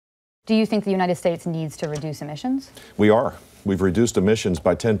Do you think the United States needs to reduce emissions? We are. We've reduced emissions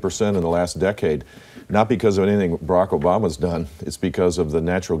by 10% in the last decade, not because of anything Barack Obama's done. It's because of the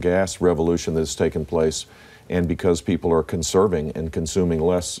natural gas revolution that's taken place, and because people are conserving and consuming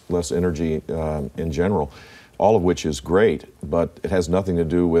less energy in general, all of which is great, but it has nothing to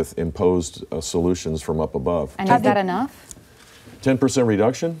do with imposed solutions from up above. And is that enough? 10%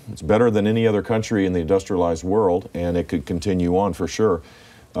 reduction, it's better than any other country in the industrialized world, and it could continue on for sure.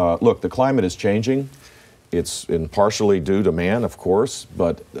 Look, the climate is changing. It's partially due to man, of course,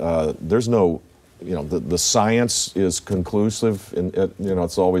 but there's no, the science is conclusive, and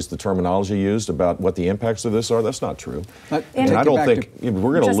it's always the terminology used about what the impacts of this are. That's not true. And I don't think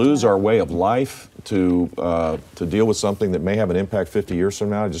we're going to lose our way of life to deal with something that may have an impact 50 years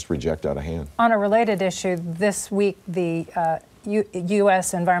from now. I just reject out of hand. On a related issue, this week the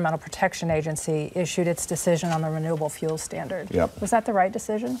U.S. Environmental Protection Agency issued its decision on the renewable fuel standard. Yep. Was that the right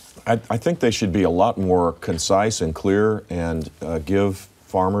decision? I think they should be a lot more concise and clear and give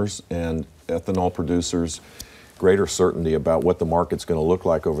farmers and ethanol producers greater certainty about what the market's going to look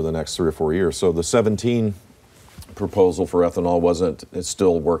like over the next 3 or 4 years. So the 17 proposal for ethanol it's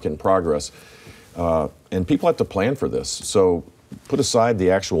still a work in progress. And people have to plan for this. So put aside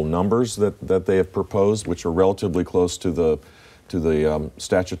the actual numbers that they have proposed, which are relatively close to the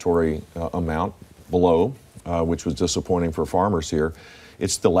statutory amount below, which was disappointing for farmers here.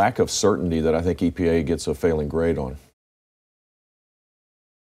 It's the lack of certainty that I think EPA gets a failing grade on.